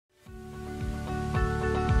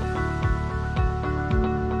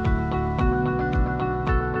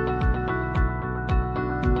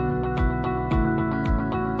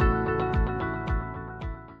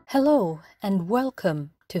Hello and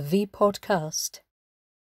welcome to V Podcast.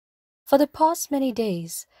 For the past many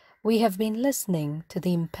days, we have been listening to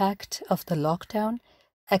the impact of the lockdown,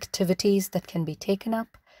 activities that can be taken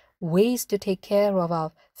up, ways to take care of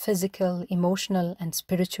our physical, emotional, and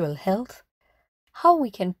spiritual health, how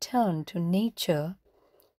we can turn to nature,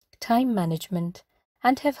 time management,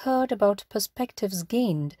 and have heard about perspectives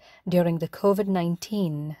gained during the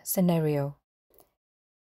COVID-19 scenario.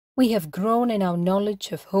 We have grown in our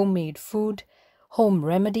knowledge of homemade food, home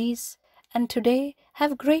remedies, and today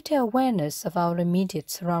have greater awareness of our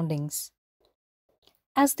immediate surroundings.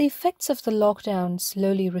 As the effects of the lockdown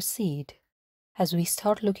slowly recede, as we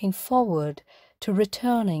start looking forward to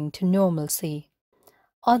returning to normalcy,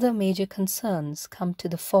 other major concerns come to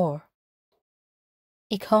the fore.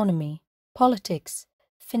 Economy, politics,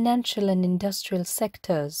 financial and industrial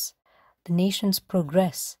sectors, the nation's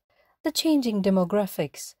progress, the changing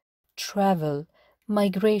demographics, travel,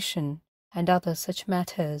 migration, and other such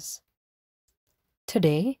matters.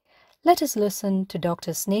 Today, let us listen to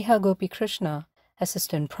Dr. SnehaGopeekrishna,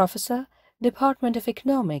 Assistant Professor, Department of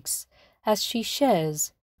Economics, as she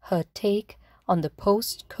shares her take on the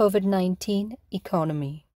post-COVID-19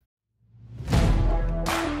 economy.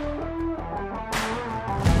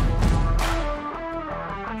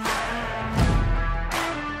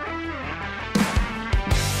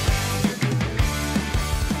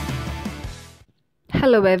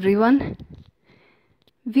 Hello everyone.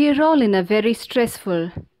 We are all in a very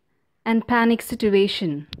stressful and panic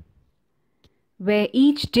situation where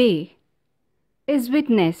each day is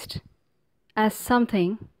witnessed as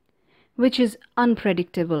something which is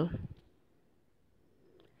unpredictable.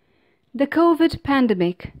 The COVID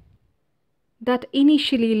pandemic that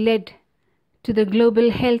initially led to the global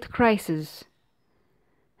health crisis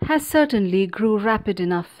has certainly grew rapid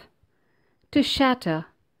enough to shatter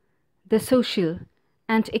the social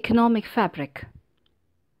and economic fabric.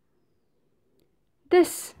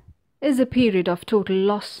 This is a period of total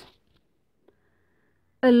loss.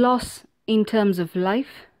 A loss in terms of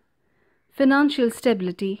life, financial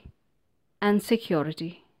stability, and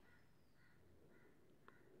security.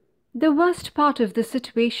 The worst part of the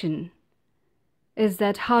situation is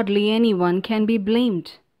that hardly anyone can be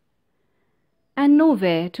blamed and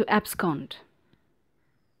nowhere to abscond.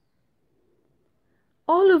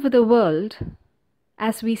 All over the world,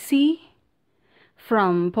 as we see,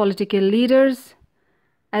 from political leaders,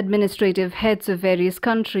 administrative heads of various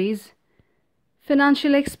countries,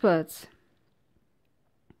 financial experts,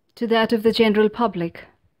 to that of the general public,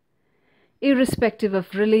 irrespective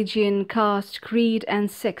of religion, caste, creed, and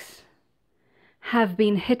sex, have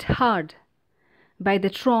been hit hard by the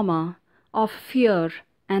trauma of fear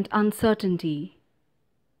and uncertainty.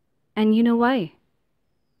 And you know why?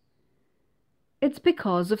 It's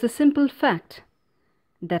because of the simple fact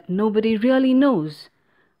that nobody really knows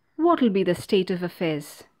what will be the state of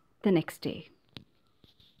affairs the next day.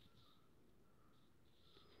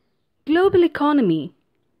 Global economy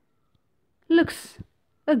looks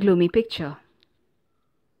a gloomy picture.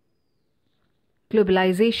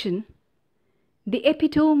 Globalization, the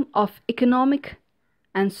epitome of economic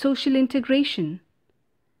and social integration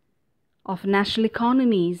of national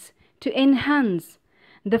economies to enhance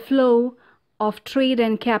the flow of trade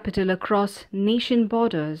and capital across nation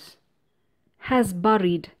borders, has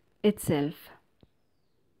buried itself.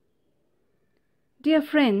 Dear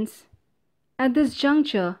friends, at this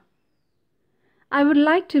juncture, I would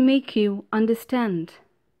like to make you understand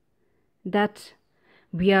that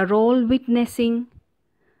we are all witnessing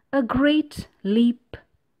a great leap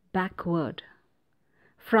backward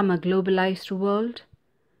from a globalized world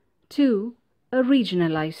to a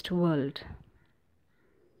regionalized world.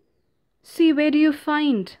 See, where do you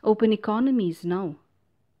find open economies now?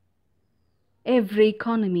 Every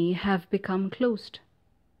economy have become closed.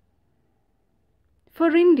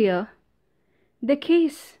 For India, the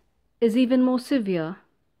case is even more severe.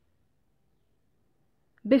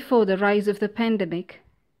 Before the rise of the pandemic,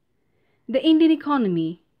 the Indian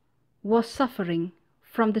economy was suffering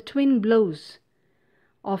from the twin blows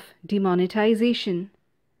of demonetization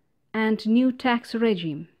and new tax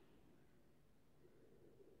regime.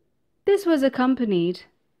 This was accompanied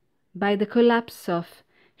by the collapse of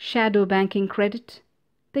shadow banking credit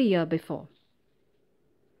the year before.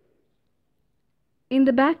 In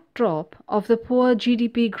the backdrop of the poor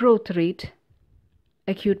GDP growth rate,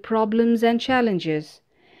 acute problems and challenges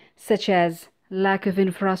such as lack of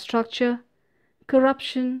infrastructure,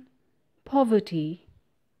 corruption, poverty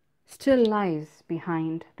still lies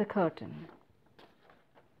behind the curtain.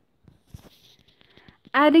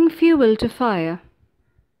 Adding fuel to fire,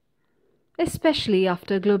 especially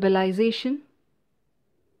after globalization,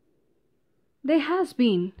 there has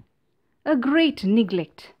been a great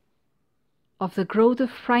neglect of the growth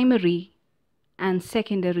of primary and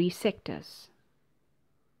secondary sectors.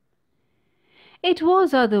 It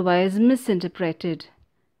was otherwise misinterpreted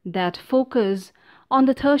that focus on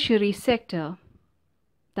the tertiary sector,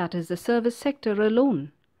 that is the service sector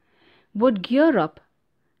alone, would gear up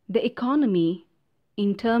the economy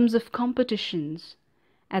in terms of competitions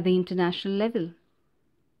at the international level.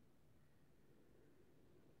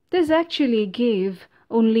 This actually gave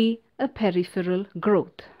only a peripheral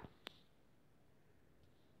growth.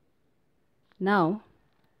 Now,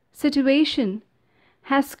 situation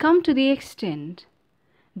has come to the extent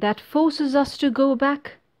that forces us to go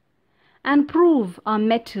back and prove our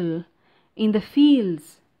mettle in the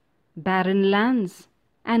fields, barren lands,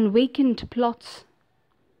 and vacant plots.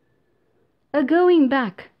 A going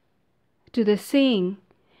back to the saying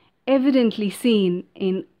evidently seen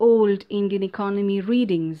in old Indian economy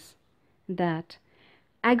readings that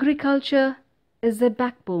agriculture is the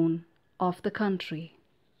backbone of the country.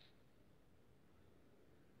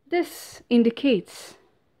 This indicates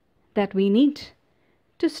that we need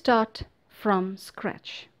to start from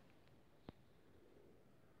scratch.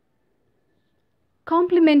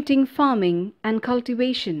 Complementing farming and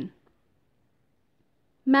cultivation,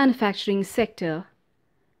 manufacturing sector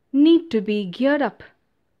need to be geared up,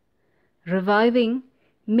 reviving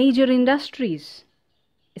major industries,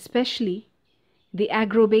 especially the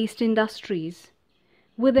agro-based industries,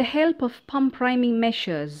 with the help of pump priming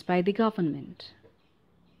measures by the government.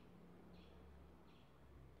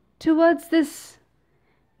 Towards this,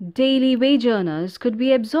 daily wage earners could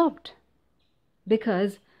be absorbed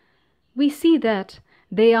because we see that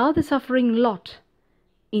they are the suffering lot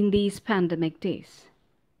in these pandemic days.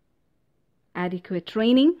 Adequate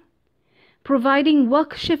training, providing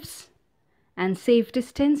work shifts, and safe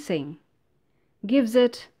distancing gives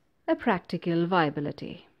it a practical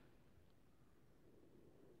viability.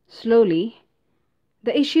 Slowly,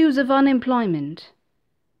 the issues of unemployment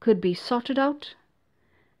could be sorted out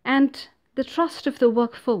and the trust of the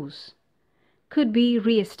workforce could be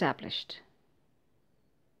re-established.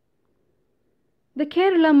 The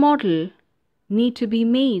Kerala model need to be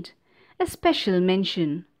made a special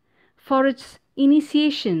mention for its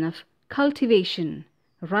initiation of cultivation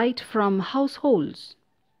right from households.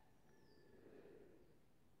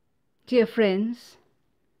 Dear friends,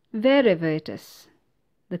 wherever it is,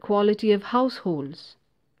 the quality of households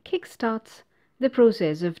kickstarts the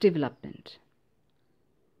process of development.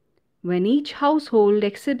 When each household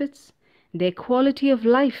exhibits their quality of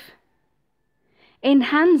life,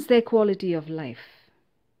 enhance their quality of life,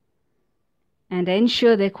 and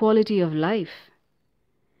ensure their quality of life,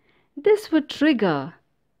 this would trigger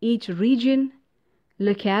each region,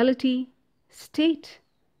 locality, state,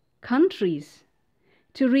 countries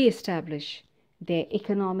to re-establish their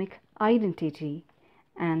economic identity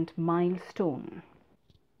and milestone.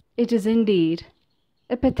 It is indeed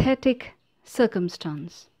a pathetic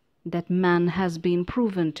circumstance that man has been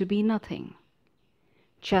proven to be nothing,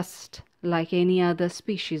 just like any other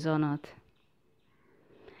species on earth.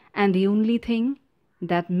 And the only thing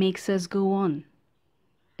that makes us go on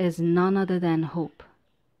is none other than hope.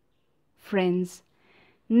 Friends,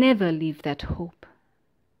 never leave that hope.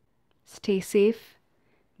 Stay safe,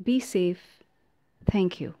 be safe.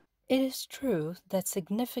 Thank you. It is true that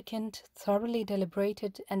significant, thoroughly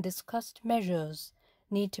deliberated and discussed measures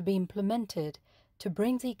need to be implemented to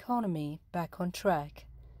bring the economy back on track.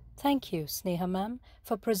 Thank you, Sneha ma'am,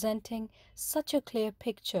 for presenting such a clear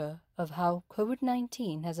picture of how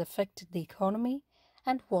COVID-19 has affected the economy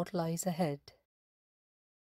and what lies ahead.